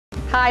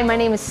Hi, my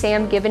name is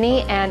Sam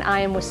Gibboney, and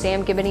I am with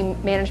Sam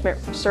Gibboney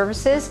Management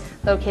Services,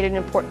 located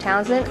in Port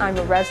Townsend. I'm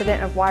a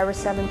resident of WIRA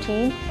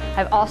 17.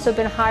 I've also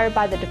been hired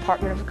by the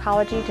Department of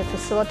Ecology to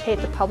facilitate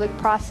the public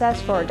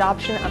process for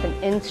adoption of an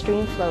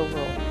Instream Flow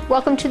Rule.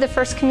 Welcome to the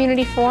first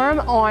community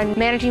forum on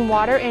managing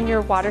water in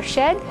your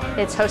watershed.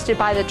 It's hosted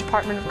by the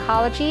Department of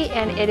Ecology,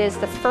 and it is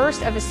the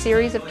first of a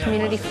series of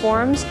community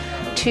forums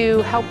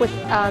to help with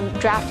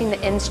drafting the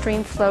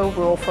Instream Flow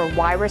Rule for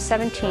WIRA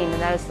 17,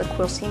 and that is the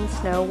Quilcene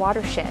Snow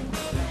Watershed.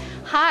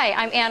 Hi,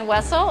 I'm Ann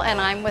Wessell,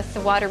 and I'm with the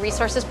Water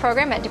Resources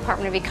Program at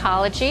Department of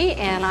Ecology,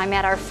 and I'm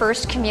at our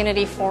first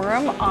community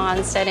forum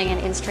on setting an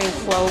in-stream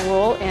flow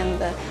rule in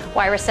the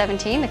WIRA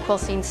 17, the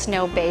Quilcene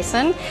Snow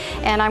Basin.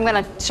 And I'm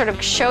going to sort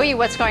of show you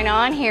what's going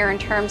on here in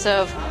terms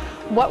of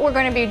what we're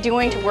going to be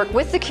doing to work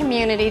with the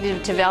community to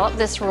develop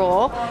this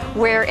rule.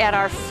 We're at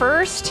our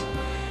first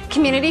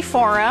community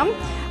forum,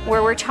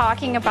 where we're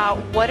talking about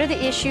what are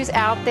the issues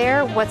out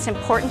there, what's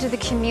important to the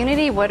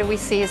community, what do we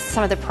see as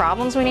some of the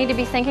problems we need to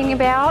be thinking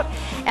about.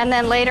 And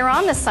then later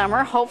on this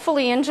summer,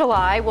 hopefully in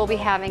July, we'll be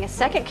having a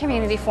second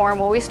community forum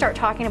where we start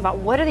talking about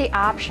what are the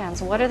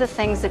options, what are the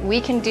things that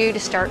we can do to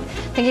start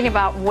thinking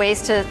about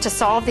ways to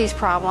solve these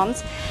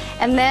problems.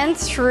 And then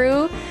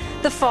through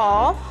the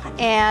fall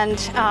and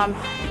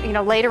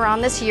later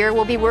on this year,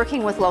 we'll be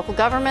working with local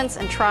governments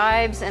and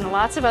tribes and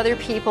lots of other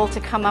people to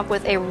come up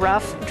with a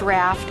rough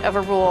draft of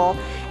a rule,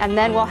 and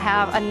then we'll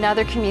have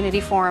another community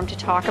forum to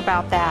talk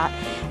about that.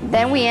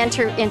 Then we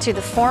enter into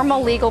the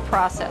formal legal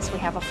process. We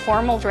have a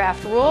formal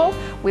draft rule,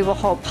 we will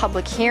hold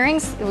public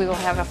hearings, we will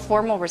have a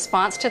formal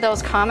response to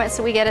those comments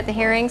that we get at the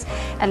hearings,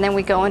 and then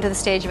we go into the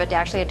stage of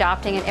actually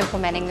adopting and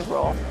implementing the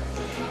rule.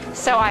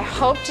 So I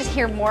hope to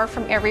hear more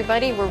from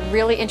everybody. We're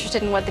really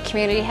interested in what the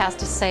community has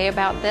to say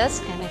about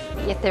this, and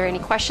if there are any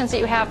questions that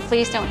you have,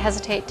 please don't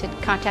hesitate to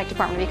contact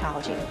Department of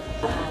Ecology.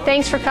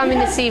 Thanks for coming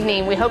this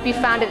evening. We hope you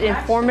found it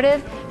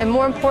informative, and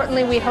more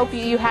importantly, we hope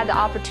you had the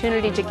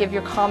opportunity to give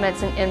your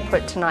comments and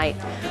input tonight.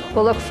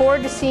 We'll look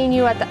forward to seeing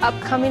you at the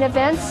upcoming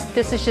events.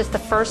 This is just the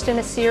first in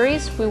a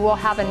series. We will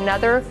have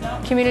another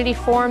community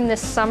forum this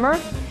summer,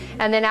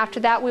 and then after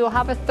that we will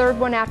have a third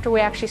one after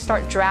we actually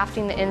start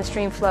drafting the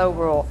in-stream flow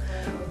rule.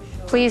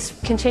 Please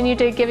continue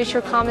to give us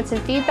your comments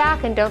and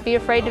feedback, and don't be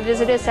afraid to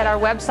visit us at our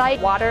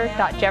website,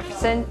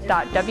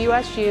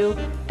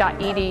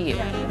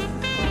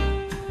 water.jefferson.wsu.edu.